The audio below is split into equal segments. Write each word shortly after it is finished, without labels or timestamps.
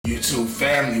YouTube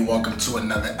family? Welcome to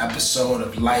another episode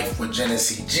of Life with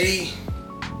Genesee G.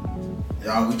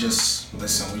 Y'all, we just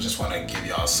want to give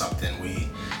y'all something.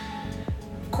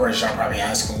 Of course, y'all probably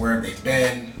asking where have they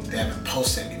been. They haven't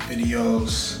posted any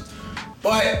videos,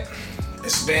 but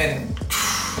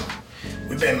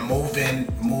we've been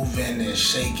moving and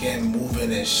shaking.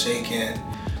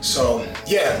 So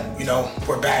yeah,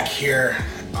 we're back here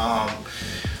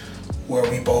where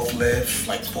we both live,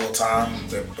 like full time.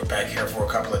 We're back here for a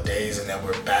couple of days, and then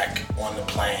we're back on the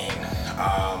plane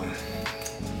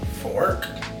for work.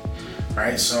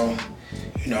 Right? So,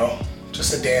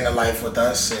 just a day in the life with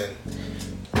us, and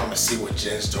I'm gonna see what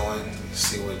Jen's doing.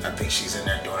 I think she's in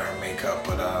there doing her makeup,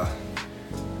 but I'll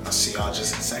see y'all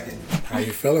just in a second. How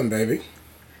you feeling, baby?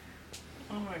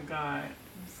 Oh my God,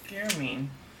 you scare me.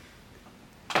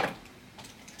 I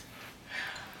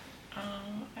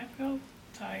feel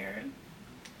tired.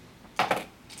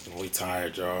 We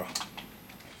tired, y'all.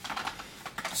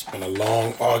 It's been a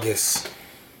long August.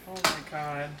 Oh my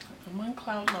God, I'm on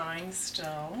cloud 9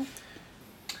 still.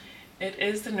 It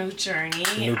is the new journey.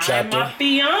 New chapter. I'm a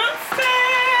fiance.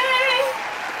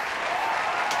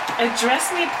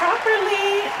 Address me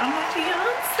properly. I'm a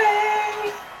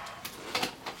fiance.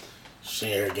 She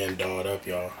here getting dolled up,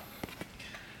 y'all.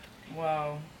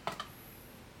 Wow.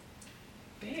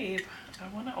 Babe, I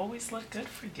want to always look good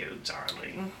for you,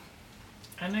 darling.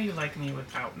 I know you like me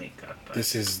without makeup, but...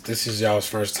 This is y'all's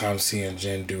first time seeing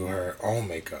Jen do her own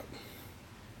makeup.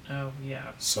 Oh,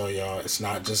 yeah. So, y'all, it's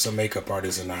not just a makeup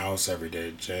artist in the house every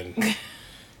day.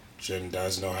 Jen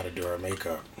does know how to do her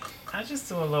makeup. I just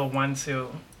do a little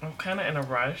 1-2. I'm kind of in a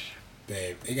rush.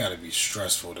 Babe, it got to be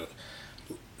stressful to...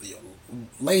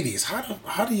 Ladies,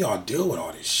 how do y'all deal with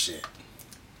all this shit?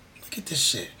 Look at this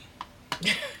shit.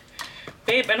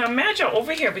 Babe, and I'm mad you're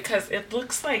over here because it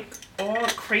looks like all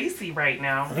crazy right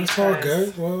now. It's all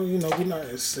good. Well, we not.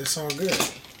 It's all good.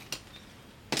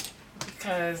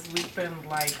 Because we've been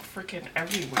like freaking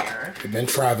everywhere. We've been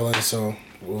traveling, so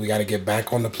we got to get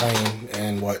back on the plane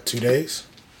in 2 days?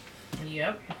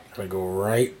 Yep. Gotta go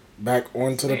right back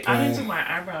onto the plane. I didn't do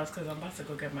my eyebrows because I'm about to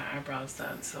go get my eyebrows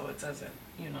done, so it doesn't,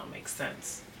 make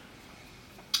sense.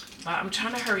 But I'm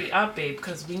trying to hurry up, babe,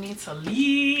 because we need to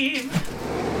leave.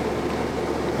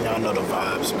 Y'all know the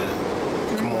vibes, man.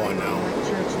 Come on now.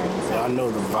 Y'all know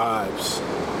the vibes.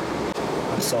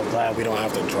 I'm so glad we don't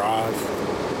have to drive.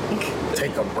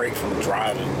 Take a break from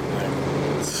driving.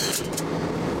 Cause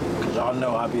y'all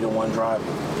know I be the one driving.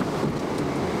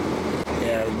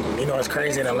 Yeah, it's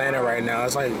crazy in Atlanta right now.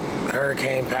 It's like a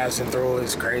hurricane passing through.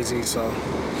 It's crazy, so.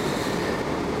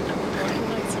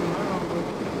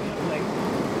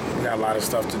 We got a lot of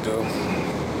stuff to do.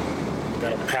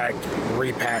 Gotta pack,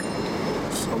 repack,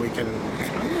 so we can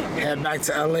head back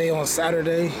to LA on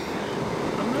Saturday.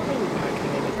 I'm not really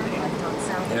packing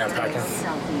anything. You're not packing?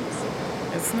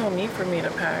 It's no need for me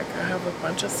to pack. I have a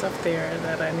bunch of stuff there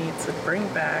that I need to bring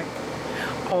back.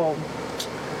 Oh,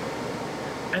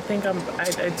 I think I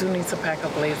do need to pack a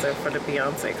blazer for the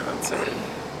Beyonce concert.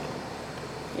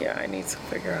 Yeah, I need to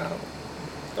figure out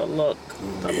the look.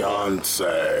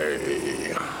 Beyonce.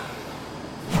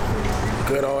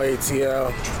 Good old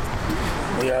ATL.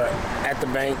 We are at the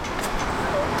bank.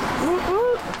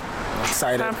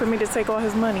 Excited. Time for me to take all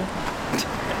his money.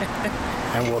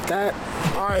 And with that,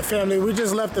 all right, family, we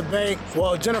just left the bank.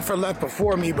 Well, Jennifer left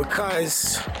before me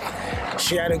because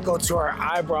she had to go to her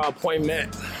eyebrow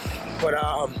appointment. But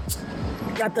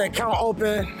got the account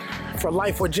open for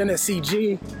Life with Genesee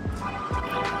G.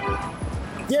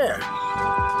 Yeah,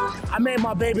 I made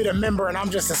my baby the member, and I'm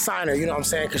just a signer. You know what I'm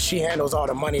saying? Because she handles all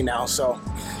the money now. So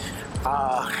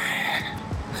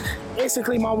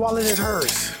basically, my wallet is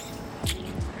hers.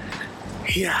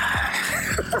 Yeah.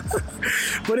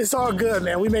 But it's all good,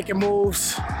 man. We making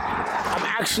moves. I'm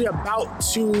actually about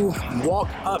to walk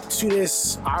up to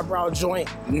this eyebrow joint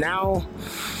now.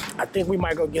 I think we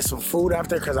might go get some food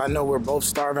after because I know we're both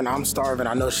starving. I'm starving.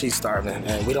 I know she's starving.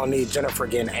 And we don't need Jennifer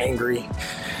getting angry.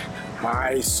 All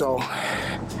right, so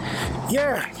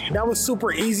yeah, that was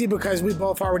super easy because we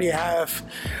both already have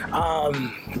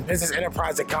business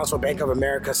enterprise accounts with Bank of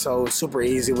America. So super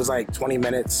easy. It was like 20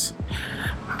 minutes.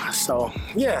 So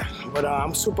yeah, but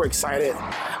I'm super excited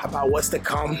about what's to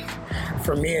come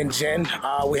for me and Jen.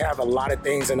 We have a lot of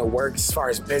things in the works as far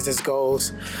as business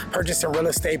goes, purchasing real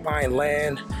estate, buying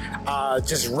land,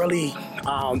 just really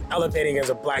elevating as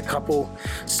a Black couple.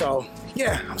 So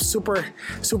yeah, I'm super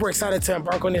excited to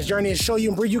embark on this journey and show you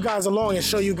and bring you guys along and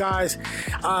show you guys,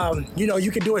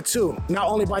 you can do it too. Not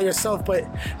only by yourself, but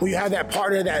when you have that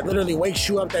partner that literally wakes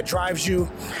you up, that drives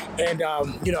you, and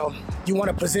you want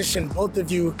to position both of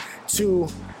you to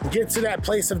get to that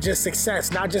place of just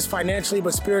success, not just financially,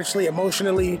 but spiritually,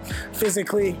 emotionally,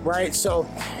 physically, right? So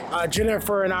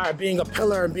Jennifer and I are being a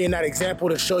pillar and being that example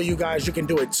to show you guys you can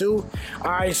do it too.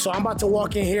 All right, so I'm about to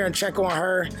walk in here and check on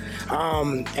her,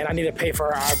 and I need to pay for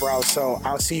her eyebrows, so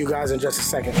I'll see you guys in just a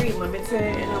second. Limited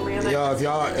in Atlanta. Yo, if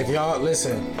y'all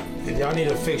listen, if y'all need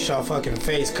to fix y'all fucking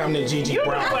face, come to Gigi You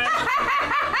Brown. know what?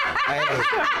 Hey, Your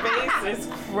face is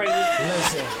crazy.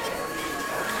 listen.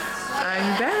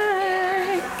 I'm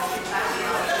back.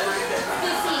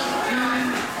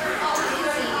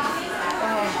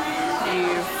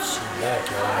 Back,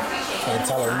 y'all. Can't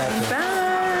tell her nothing.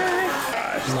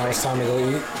 Back. Now it's time to go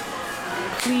eat.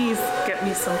 Please get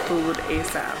me some food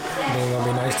ASAP. You ain't gonna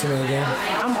be nice to me again?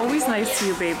 I'm always nice to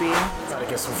you, baby. Gotta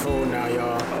get some food now,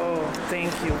 y'all. Oh,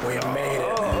 thank you. We made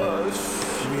it.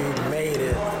 We made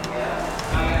it.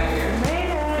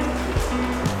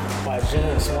 But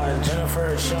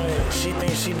Jennifer, she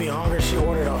thinks she be hungry. She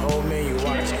ordered a whole menu.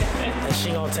 Watch. And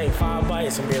she gonna take 5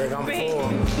 bites and be like, I'm full.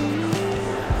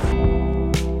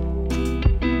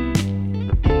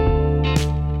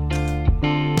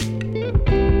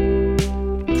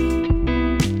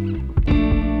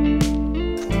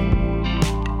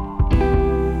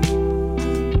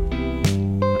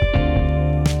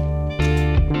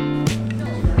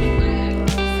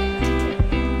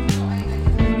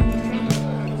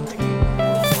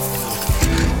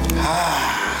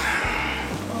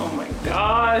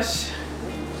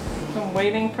 I'm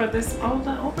waiting for this. Oh,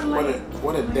 the overlay.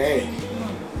 What a day.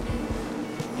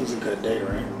 It was a good day,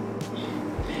 right?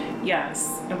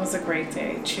 Yes, it was a great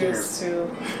day. Cheers to.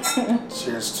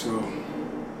 Cheers to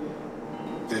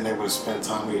being able to spend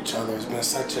time with each other. It's been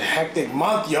such a hectic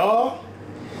month, y'all.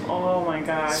 Oh my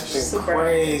gosh. It's been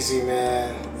crazy,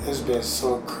 man. It's been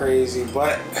so crazy,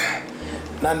 but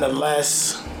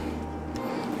nonetheless,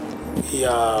 we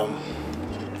have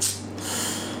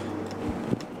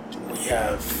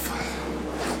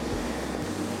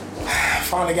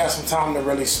finally got some time to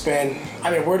really spend.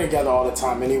 I mean, we're together all the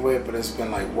time anyway, but it's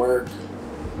been like work,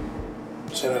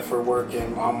 Jennifer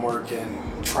working, I'm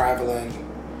working, traveling.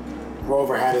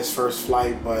 Rover had his first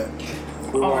flight, but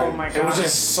we oh my God. It was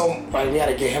just so, like, we had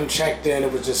to get him checked in.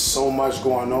 It was just so much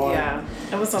going on. Yeah,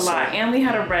 it was a lot. And we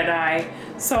had a red eye.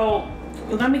 So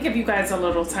let me give you guys a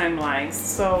little timeline.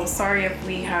 So sorry if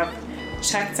we have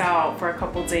checked out for a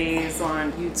couple days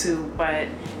on YouTube, but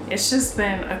it's just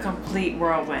been a complete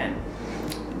whirlwind.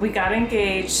 We got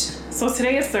engaged. So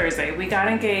today is Thursday. We got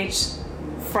engaged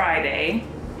Friday.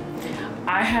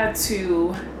 I had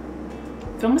to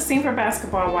film a scene for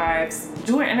Basketball Wives,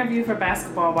 do an interview for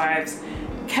Basketball Wives,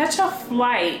 catch a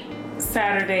flight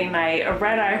Saturday night, a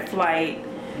red-eye flight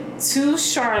to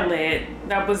Charlotte.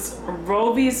 That was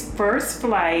Rovi's first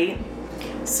flight.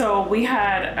 So we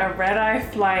had a red-eye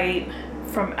flight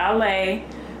from LA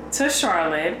to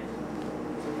Charlotte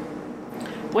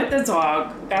with the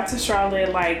dog. Got to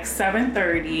Charlotte like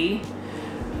 7:30.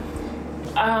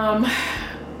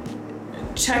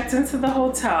 Checked into the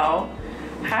hotel.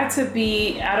 Had to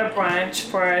be at a brunch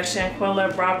for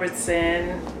Shanquella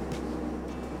Robinson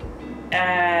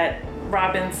at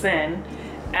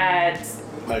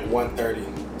like 1:30,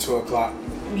 2 o'clock.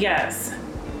 Yes.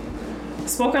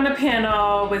 Spoke on a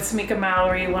panel with Tamika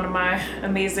Mallory, one of my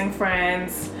amazing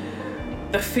friends,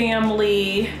 the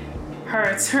family, her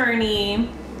attorney,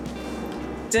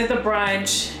 did the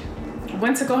brunch,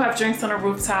 went to go have drinks on a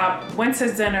rooftop, went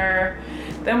to dinner,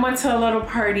 then went to a little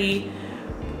party,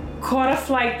 caught a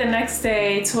flight the next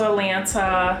day to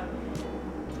Atlanta.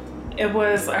 It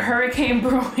was a hurricane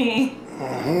brewing.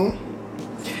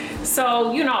 Mm-hmm.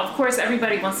 So, you know, of course,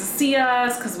 everybody wants to see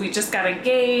us because we just got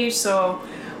engaged. So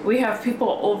we have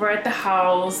people over at the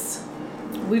house.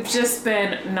 We've just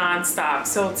been nonstop.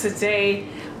 So today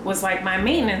was like my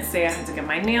maintenance day. I had to get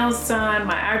my nails done,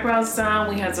 my eyebrows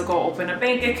done. We had to go open a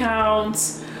bank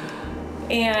account.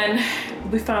 And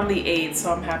we finally ate,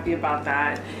 so I'm happy about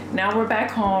that. Now we're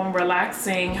back home,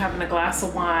 relaxing, having a glass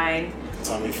of wine.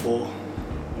 Tummy full.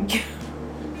 Yeah.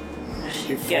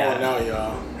 She full now,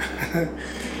 y'all.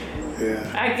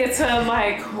 Yeah. I get to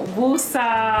like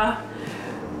woosah.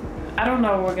 I don't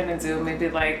know what we're gonna do. Maybe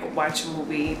like watch a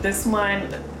movie. This one,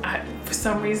 for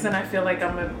some reason, I feel like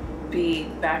I'm gonna be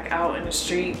back out in the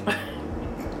street.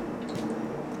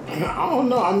 I don't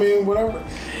know. I mean, whatever.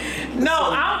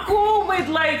 No, I'm cool with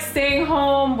like staying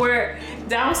home. We're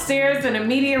downstairs in the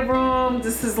media room.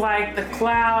 This is like the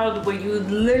cloud where you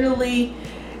literally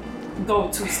go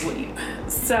to sleep.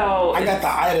 So I got the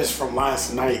itis from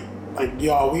last night. Like,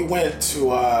 y'all, we went to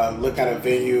look at a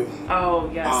venue. Oh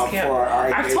yes, for our I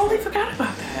engagement. totally forgot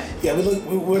about that. Yeah,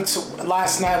 we went to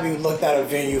last night. We looked at a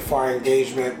venue for our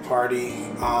engagement party.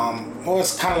 Well,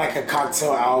 it's kind of like a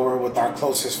cocktail hour with our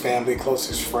closest family,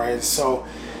 closest friends. So,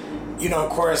 of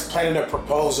course, planning a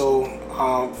proposal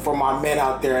for my men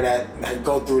out there that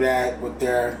go through that with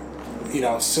their,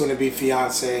 soon-to-be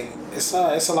fiance. It's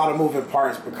a lot of moving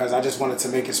parts because I just wanted to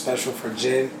make it special for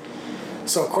Jen.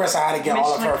 So, of course, I had to get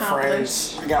all of her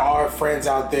friends. I got all her friends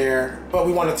out there. But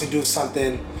we wanted to do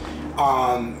something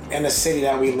in the city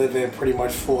that we live in pretty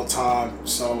much full time.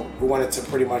 So we wanted to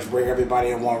pretty much bring everybody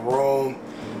in one room,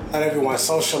 let everyone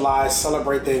socialize,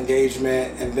 celebrate the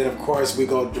engagement. And then, of course, we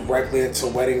go directly into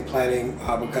wedding planning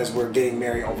because we're getting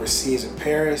married overseas in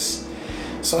Paris.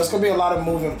 So it's going to be a lot of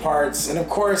moving parts. And, of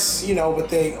course, with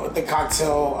the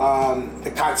cocktail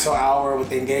hour, with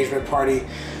the engagement party,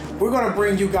 we're going to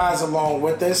bring you guys along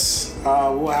with us.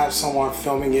 We'll have someone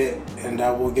filming it, and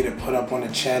we'll get it put up on the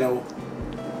channel.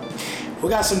 We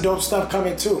got some dope stuff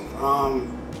coming, too.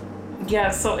 Yeah,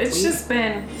 so it's just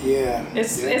been... Yeah.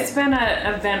 It's been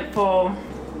an eventful...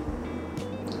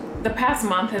 The past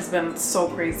month has been so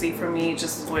crazy for me,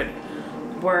 just with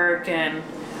work, and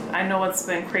I know it's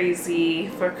been crazy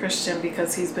for Christian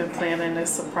because he's been planning this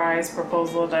surprise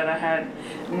proposal that I had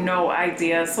no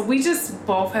idea. So we just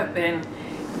both have been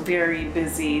very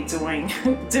busy doing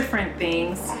different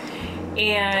things,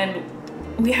 and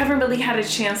we haven't really had a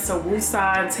chance to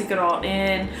woosah and take it all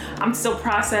in. I'm still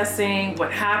processing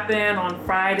what happened on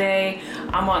Friday.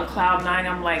 I'm on cloud nine.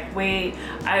 I'm like, wait,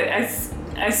 I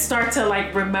start to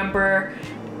like remember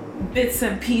bits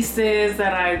and pieces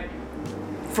that I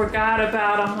forgot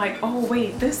about. I'm like, oh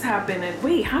wait, this happened, and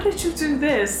wait, how did you do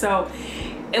this? So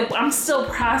I'm still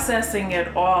processing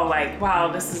it all, like, wow,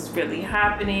 this is really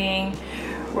happening.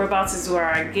 We're about to do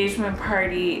our engagement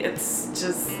party. It's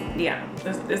just, yeah,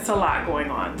 it's a lot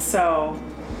going on. So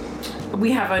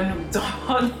we have a new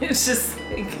dog. It's just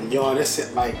like, yo, this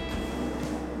is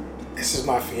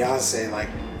my fiance, like,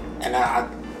 and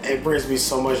it brings me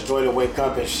so much joy to wake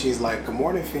up and she's like, good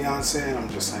morning, fiance, and I'm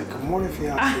just like, good morning,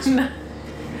 fiance.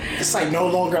 It's like no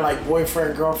longer like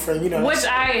boyfriend, girlfriend, Which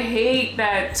I hate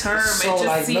that term. So it just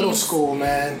like seems, middle school,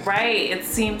 man. Right. It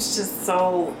seems just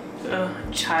so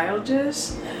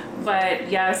childish.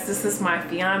 But yes, this is my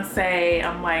fiance.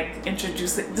 I'm like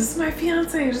introducing, this is my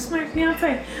fiance. This is my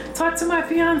fiance. Talk to my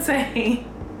fiance.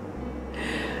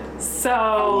 So.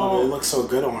 Oh, it looks so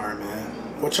good on her,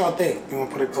 man. What y'all think? You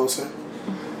want to put it closer?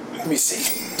 Let me see.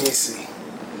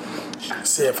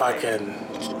 See if I can.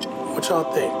 What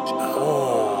y'all think?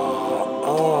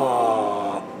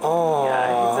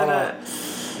 Yeah,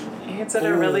 he did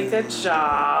a really good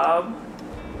job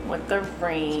with the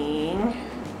ring.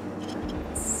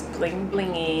 It's bling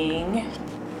blinging.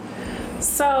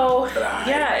 So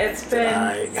yeah, it's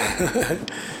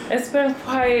been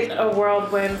quite a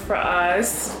whirlwind for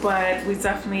us, but we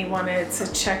definitely wanted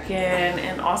to check in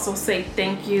and also say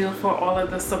thank you for all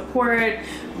of the support.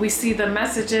 We see the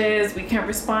messages, we can't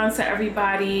respond to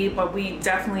everybody, but we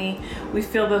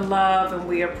feel the love and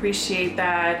we appreciate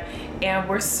that. And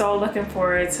we're so looking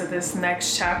forward to this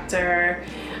next chapter.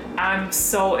 I'm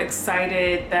so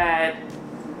excited that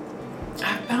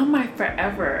I found my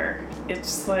forever.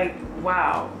 It's like,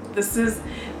 wow. This is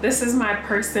my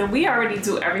person. We already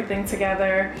do everything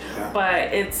together,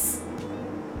 but it's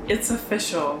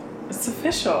official. It's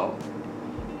official.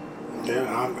 Yeah,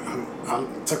 I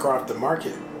took her off the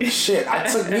market. Shit, I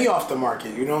took me off the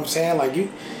market. You know what I'm saying? Like you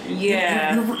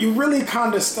really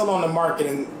kind of still on the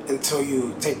market until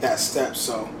you take that step.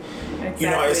 So, exactly.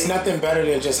 It's nothing better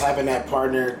than just having that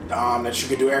partner that you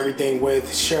can do everything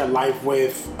with, share life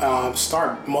with,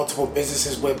 start multiple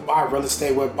businesses with, buy real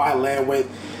estate with, buy land with.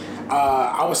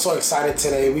 I was so excited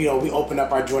today. We opened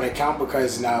up our joint account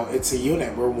because now it's a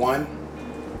unit. We're one,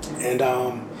 and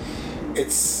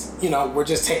it's we're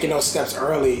just taking those steps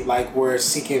early. Like we're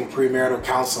seeking premarital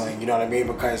counseling. You know what I mean?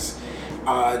 Because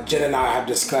Jen and I have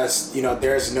discussed.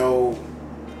 There's no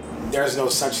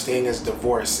such thing as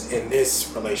divorce in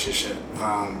this relationship.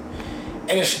 And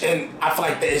I feel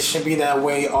like it should be that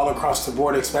way all across the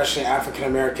board, especially African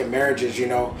American marriages.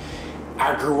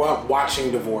 I grew up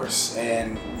watching divorce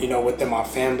and, within my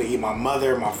family, my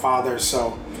mother, my father.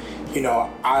 So, and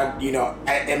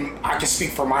I can speak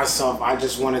for myself. I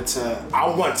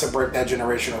want to break that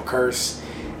generational curse.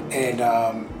 And,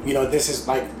 this is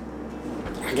like,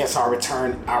 I guess I'll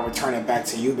return it back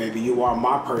to you, baby. You are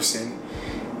my person.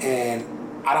 And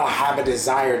I don't have a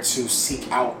desire to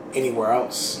seek out anywhere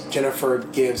else. Jennifer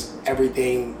gives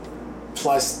everything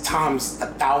plus times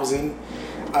 1,000.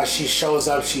 She shows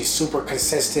up. She's super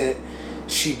consistent.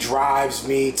 She drives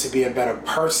me to be a better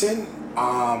person,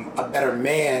 a better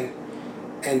man,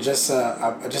 and just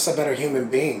a better human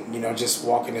being. You know, just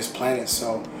walking this planet.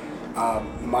 So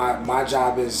my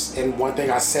job is, and one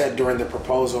thing I said during the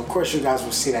proposal, of course you guys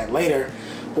will see that later,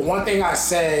 but one thing I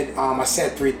said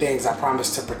 3 things. I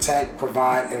promised to protect,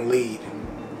 provide, and lead.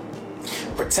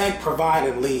 Protect, provide,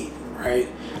 and lead, right?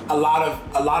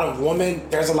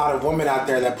 There's a lot of women out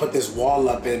there that put this wall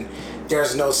up, and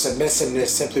there's no submissiveness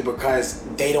simply because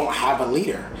they don't have a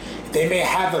leader. They may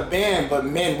have a man, but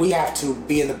men, we have to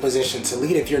be in the position to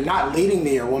lead. If you're not leading,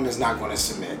 then your woman's not going to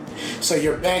submit. So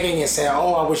you're begging and saying,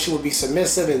 oh, I wish you would be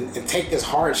submissive and take this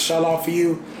hard shell off of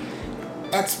you.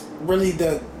 That's really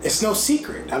it's no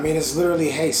secret. I mean, it's literally,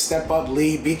 hey, step up,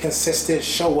 lead, be consistent,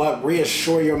 show up,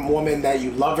 reassure your woman that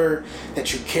you love her,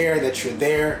 that you care, that you're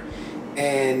there.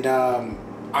 And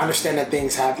I understand that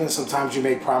things happen. Sometimes you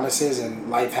make promises and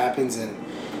life happens, and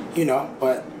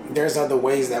but there's other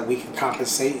ways that we can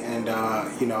compensate and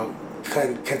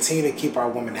continue to keep our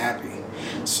woman happy.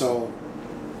 So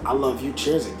I love you.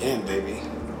 Cheers again, baby.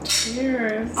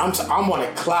 Cheers. I'm on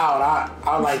a cloud.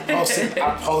 I like posted.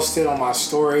 I posted on my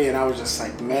story, and I was just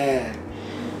like, man.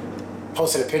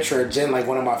 Posted a picture of Jen, like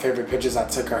one of my favorite pictures I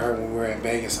took of her when we were in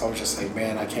Vegas. I was just like,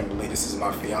 man, I can't believe this is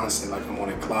my fiance. Like, I'm on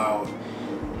a cloud.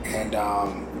 And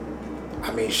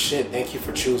I mean, shit. Thank you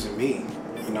for choosing me.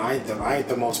 You know, I ain't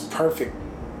the most perfect.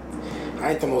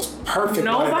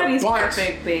 Nobody's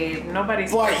perfect, babe.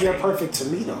 Nobody's but perfect. You're perfect to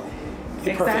me, though.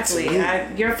 You're exactly.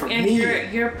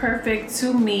 You're perfect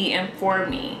to me and for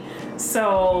me.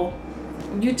 So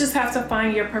you just have to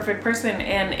find your perfect person,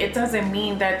 and it doesn't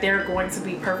mean that they're going to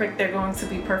be perfect. They're going to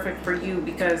be perfect for you,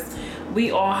 because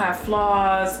we all have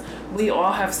flaws. We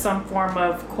all have some form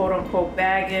of quote unquote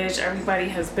baggage. Everybody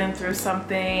has been through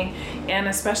something, and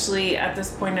especially at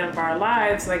this point of our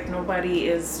lives, like, nobody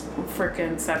is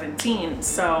freaking 17.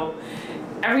 So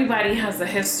everybody has a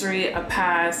history, a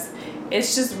past.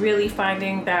 It's just really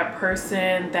finding that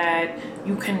person that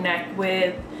you connect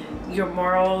with. Your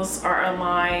morals are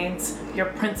aligned, your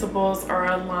principles are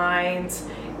aligned,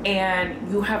 and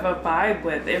you have a vibe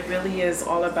with. It really is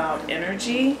all about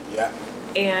energy. Yeah.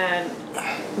 And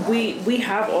we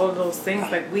have all of those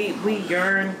things. Like, we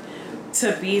yearn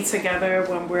to be together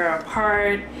when we're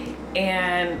apart,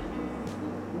 and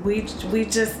we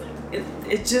just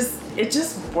it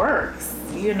just works,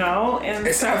 and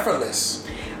it's effortless.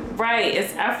 Right,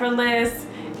 it's effortless.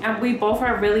 And we both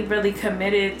are really, really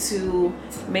committed to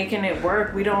making it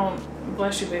work. We don't,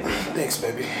 bless you, baby. Thanks,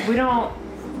 baby. We don't,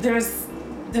 there's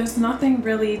nothing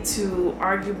really to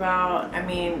argue about. I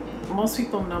mean, most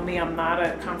people know me. I'm not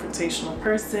a confrontational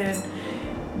person,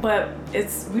 but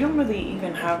we don't really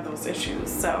even have those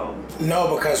issues, so.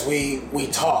 No, because we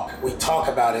talk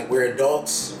about it. We're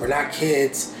adults, we're not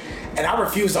kids. And I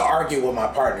refuse to argue with my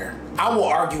partner. I will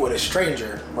argue with a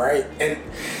stranger, right? And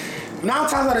 9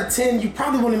 times out of 10, you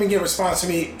probably wouldn't even get a response to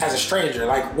me as a stranger.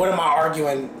 Like, what am I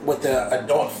arguing with the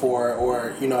adult for,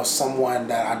 or someone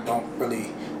that I don't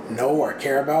really know or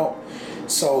care about?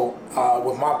 So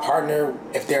with my partner,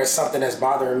 if there's something that's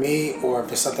bothering me, or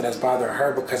if it's something that's bothering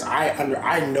her, because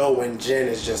I know when Jen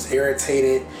is just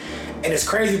irritated. And it's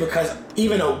crazy because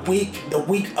even the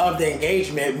week of the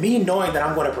engagement, me knowing that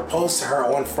I'm going to propose to her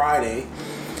on Friday,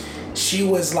 she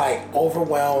was like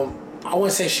overwhelmed. I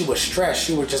wouldn't say she was stressed.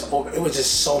 She was just it was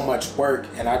just so much work,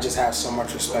 and I just have so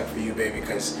much respect for you, baby,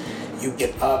 because you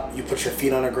get up, you put your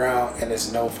feet on the ground, and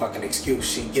there's no fucking excuse.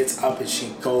 She gets up and she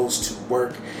goes to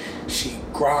work. She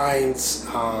grinds,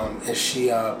 and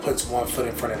she puts one foot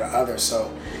in front of the other.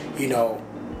 So,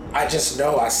 I just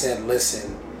know. I said,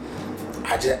 listen,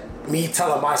 me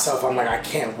telling myself, I'm like, I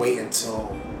can't wait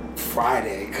until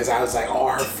Friday, because I was like, all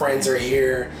her friends are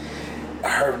here.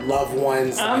 Her loved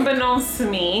ones, unbeknownst to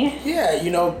me. Yeah,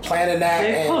 planning that.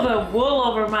 They pulled a wool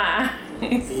over my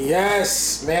eyes.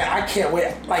 Yes, man, I can't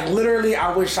wait. Like, literally,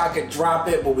 I wish I could drop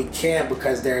it, but we can't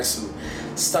because there's some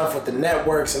stuff with the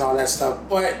networks and all that stuff.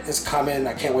 But it's coming.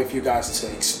 I can't wait for you guys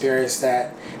to experience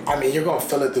that. I mean, you're gonna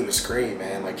feel it through the screen,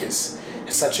 man. Like, it's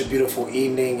such a beautiful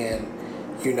evening, and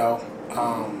we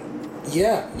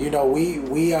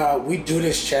do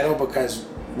this channel because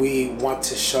we want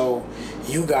to show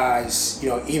you guys,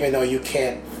 even though you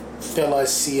can't feel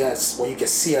us, see us, well, you can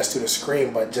see us through the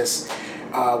screen, but just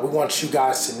we want you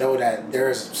guys to know that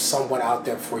there's someone out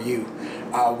there for you.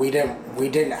 We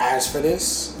didn't ask for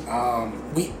this.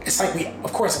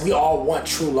 Of course we all want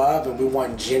true love, and we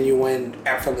want genuine,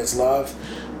 effortless love,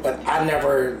 but I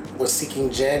never was seeking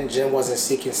Jen. Jen wasn't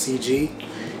seeking CG.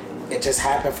 It just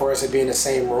happened for us to be in the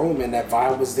same room, and that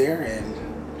vibe was there, and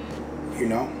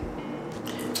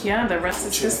Yeah, the rest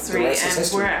is history.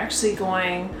 We're actually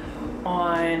going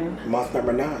on month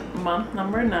number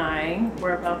 9.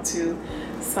 We're about to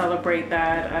celebrate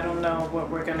that. I don't know what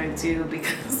we're gonna do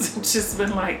because it's just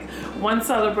been like one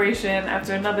celebration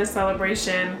after another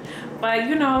celebration. But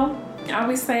you know, I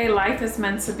always say life is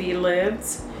meant to be lived,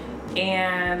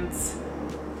 and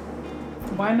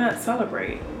why not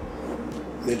celebrate?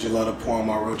 Did you love the poem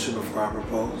I wrote you before I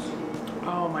proposed?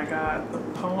 Oh my God, the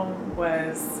poem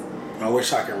was... I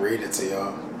wish I could read it to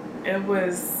y'all. It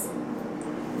was...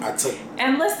 I took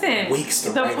and listen, weeks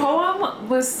to the write poem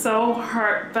was so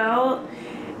heartfelt,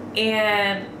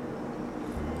 and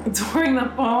during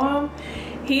the poem,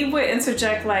 he would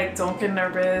interject like, "Don't get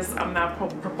nervous, I'm not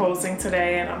proposing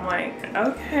today," and I'm like,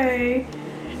 okay.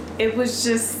 It was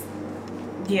just,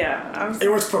 yeah. It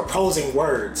was proposing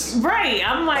words. Right,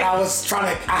 I'm like... But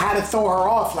I had to throw her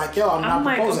off like, yo, I'm not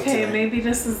proposing okay, today. maybe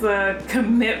this is a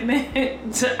commitment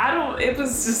it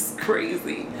was just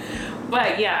crazy.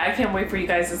 But yeah, I can't wait for you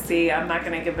guys to see. I'm not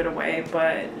gonna give it away,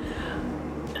 but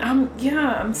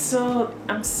I'm still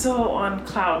on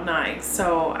cloud 9.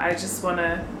 So I just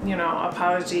wanna,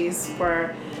 apologies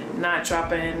for not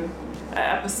dropping an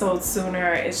episode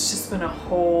sooner. It's just been a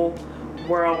whole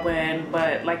whirlwind,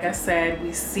 but like I said,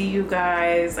 we see you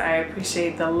guys. I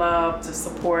appreciate the love, the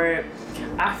support.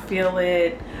 I feel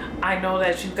it. I know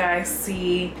that you guys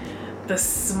see the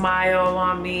smile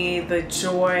on me, the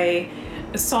joy.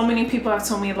 So many people have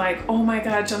told me like, oh my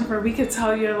God, Jennifer, we could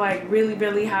tell you're like really,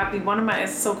 really happy.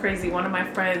 It's so crazy. One of my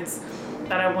friends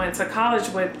that I went to college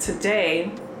with today,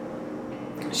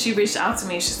 she reached out to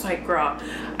me. She's like, girl,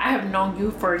 I have known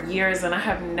you for years and I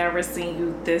have never seen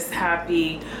you this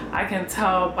happy. I can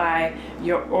tell by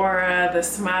your aura, the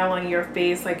smile on your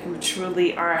face, like you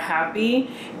truly are happy.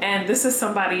 And this is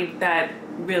somebody that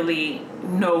really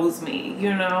knows me,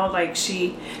 like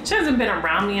she hasn't been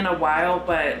around me in a while,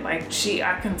 but like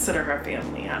I consider her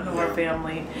family. I know her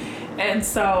family. And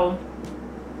so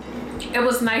it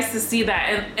was nice to see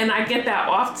that. And I get that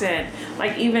often.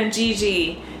 Like even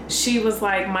Gigi, she was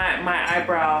like my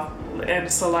eyebrow, and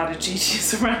it's a lot of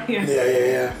Gigi's around here.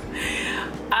 Yeah.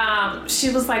 She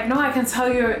was like, no, I can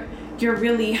tell you're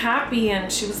really happy.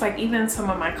 And she was like, even some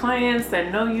of my clients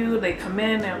that know you, they come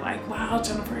in, they're like, wow,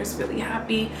 Jennifer is really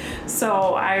happy.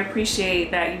 So I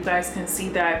appreciate that you guys can see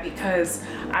that, because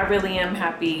I really am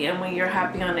happy. And when you're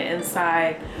happy on the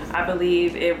inside, I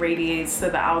believe it radiates to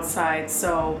the outside.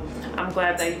 So I'm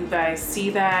glad that you guys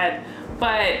see that.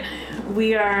 But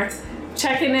we are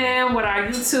checking in with our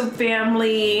YouTube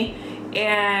family,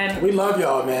 and we love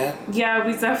y'all, man. Yeah,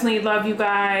 we definitely love you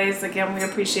guys. Again, we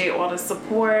appreciate all the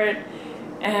support,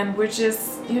 and we're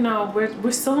just,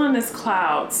 we're still on this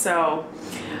cloud. So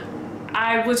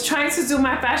I was trying to do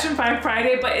my Fashion Find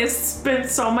Friday, but it's been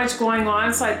so much going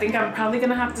on, so I think I'm probably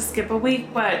gonna have to skip a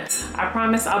week, but I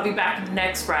promise I'll be back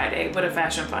next Friday with a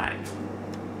Fashion Find,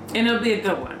 and it'll be a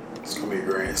good one. It's gonna be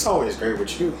great. It's always great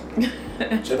with you.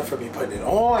 Jennifer be putting it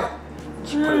on.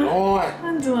 She put it on.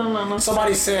 I'm doing a little.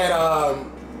 Somebody said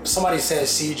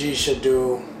CG should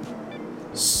do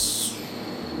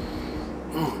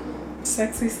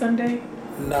Sexy Sunday?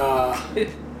 Nah.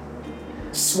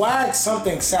 Swag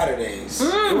something Saturdays.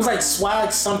 It was like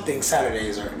swag something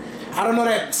Saturdays, or I don't know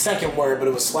that second word, but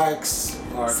it was swags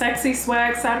or Sexy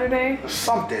Swag Saturday?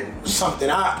 Something.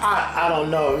 I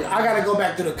don't know. I gotta go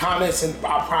back through the comments, and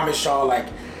I promise y'all, like,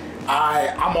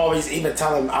 I'm always even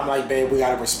telling, I'm like, babe, we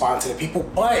gotta respond to the people.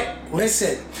 But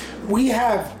listen, we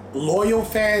have loyal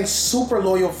fans, super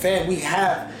loyal fans. We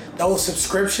have those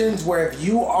subscriptions where if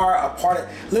you are a part of,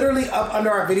 literally up under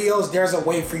our videos, there's a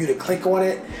way for you to click on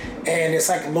it, and it's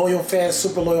like loyal fans,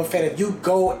 super loyal fan. If you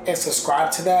go and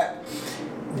subscribe to that,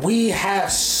 we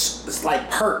have like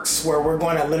perks where we're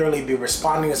going to literally be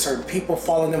responding to certain people,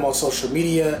 following them on social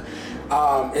media.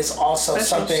 It's also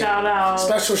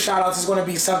special shout outs is going to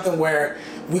be something where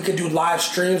we could do live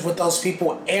streams with those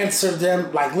people, answer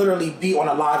them, like literally be on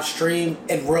a live stream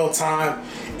in real time,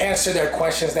 answer their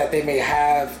questions that they may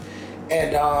have.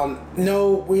 And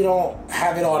no, we don't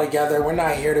have it all together. We're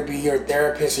not here to be your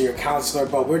therapist or your counselor,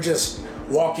 but we're just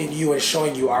walking you and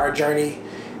showing you our journey,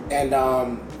 and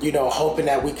hoping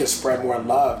that we can spread more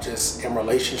love just in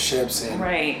relationships. And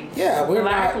right. Yeah,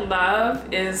 Black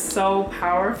love is so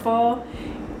powerful,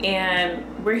 and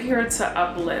we're here to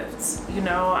uplift.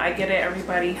 I get it,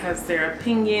 everybody has their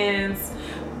opinions,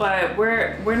 but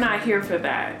we're not here for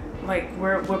that. Like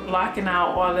we're blocking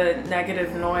out all the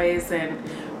negative noise, and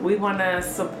we want to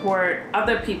support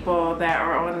other people that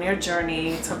are on their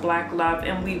journey to Black love,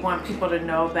 and we want people to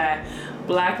know that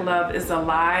Black love is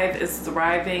alive, it's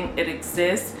thriving, it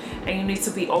exists, and you need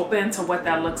to be open to what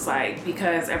that looks like,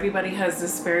 because everybody has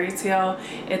this fairy tale.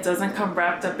 It doesn't come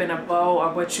wrapped up in a bow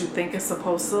or what you think it's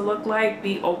supposed to look like.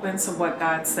 Be open to what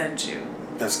God sent you.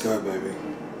 That's good, baby.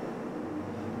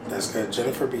 That's good.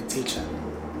 Jennifer be teaching,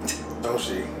 don't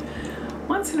she?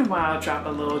 Once in a while, I'll drop a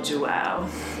little jewel.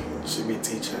 She be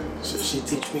teaching. So she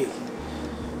teach me.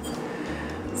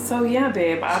 So yeah,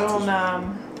 babe, I don't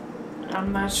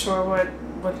I'm not sure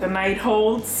what the night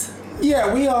holds.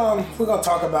 Yeah, we're gonna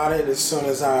talk about it as soon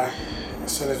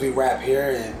as we wrap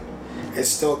here, and it's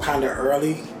still kind of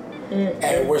early,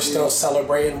 and we're still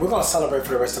celebrating. We're gonna celebrate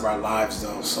for the rest of our lives,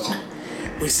 though. So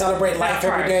we celebrate life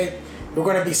every day. We're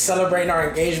gonna be celebrating our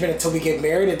engagement until we get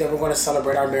married, and then we're gonna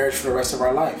celebrate our marriage for the rest of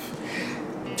our life.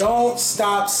 Don't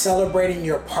stop celebrating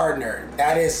your partner.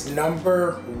 That is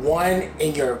number one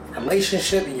in your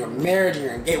relationship, in your marriage, in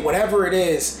your engagement, whatever it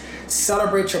is.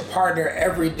 Celebrate your partner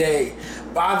every day.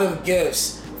 Buy them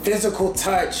gifts, physical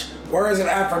touch, words of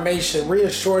affirmation,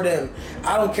 reassure them.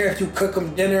 I don't care if you cook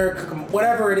them dinner, cook them,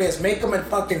 whatever it is, make them a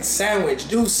fucking sandwich.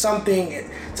 Do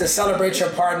something to celebrate your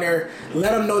partner.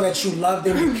 Let them know that you love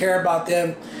them, you care about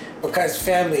them. Because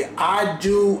family, I've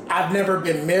never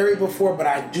been married before, but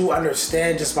I do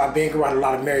understand just by being around a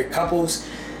lot of married couples.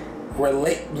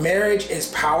 Marriage is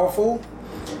powerful.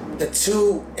 It's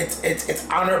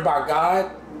honored by God,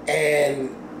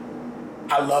 and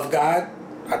I love God.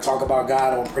 I talk about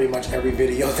God on pretty much every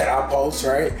video that I post,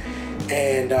 right?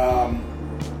 And I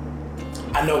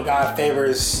know God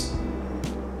favors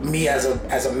me as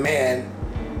a man,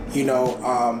 you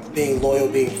know, being loyal,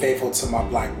 being faithful to my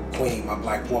black queen, my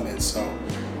black woman. So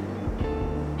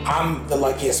I'm the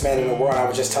luckiest man in the world. I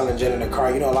was just telling Jen in the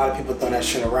car, you know, a lot of people throw that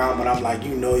shit around, but I'm like,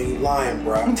 you know, you lying,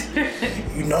 bro.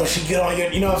 You know, she get on your,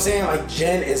 you know what I'm saying? Like,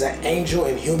 Jen is an angel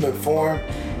in human form,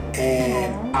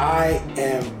 and I'm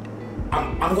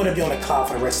gonna be on a cloud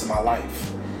for the rest of my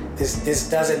life. This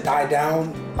doesn't die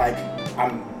down. Like,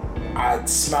 I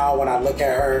smile when I look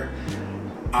at her.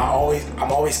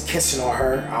 I'm always kissing on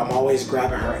her. I'm always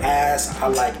grabbing her ass.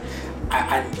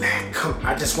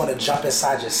 I just want to jump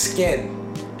inside your skin.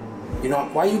 You know,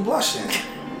 why are you blushing?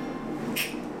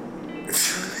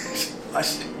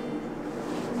 Blushing.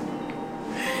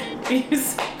 You're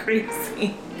so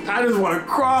crazy. I just want to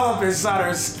crawl up inside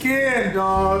her skin,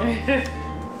 dog.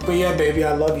 But yeah, baby,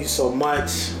 I love you so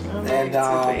much. And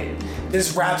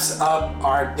this wraps up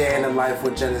our day in the life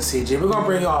with Jen and CJ. We're gonna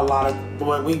bring y'all a lot of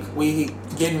what we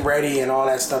getting ready and all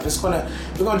that stuff.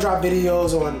 We're gonna drop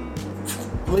videos on.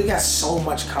 We got so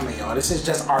much coming, y'all. This is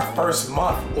just our first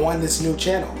month on this new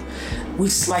channel. We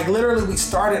literally we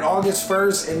started August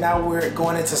 1st, and now we're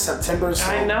going into September. So,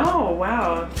 I know.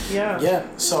 Wow. Yeah. Yeah.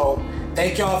 So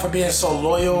thank y'all for being so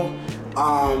loyal.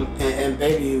 And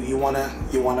baby, you wanna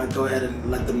go ahead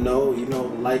and let them know, you know,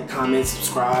 like, comment,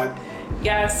 subscribe.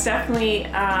 Yes, definitely.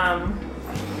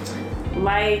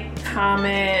 Like,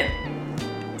 comment,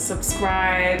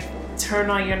 subscribe, turn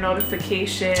on your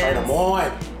notifications. Turn them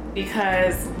on.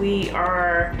 Because we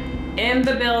are in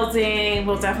the building.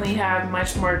 We'll definitely have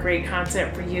much more great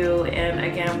content for you. And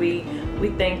again, we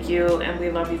thank you and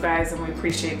we love you guys and we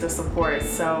appreciate the support.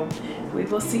 So we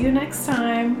will see you next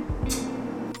time.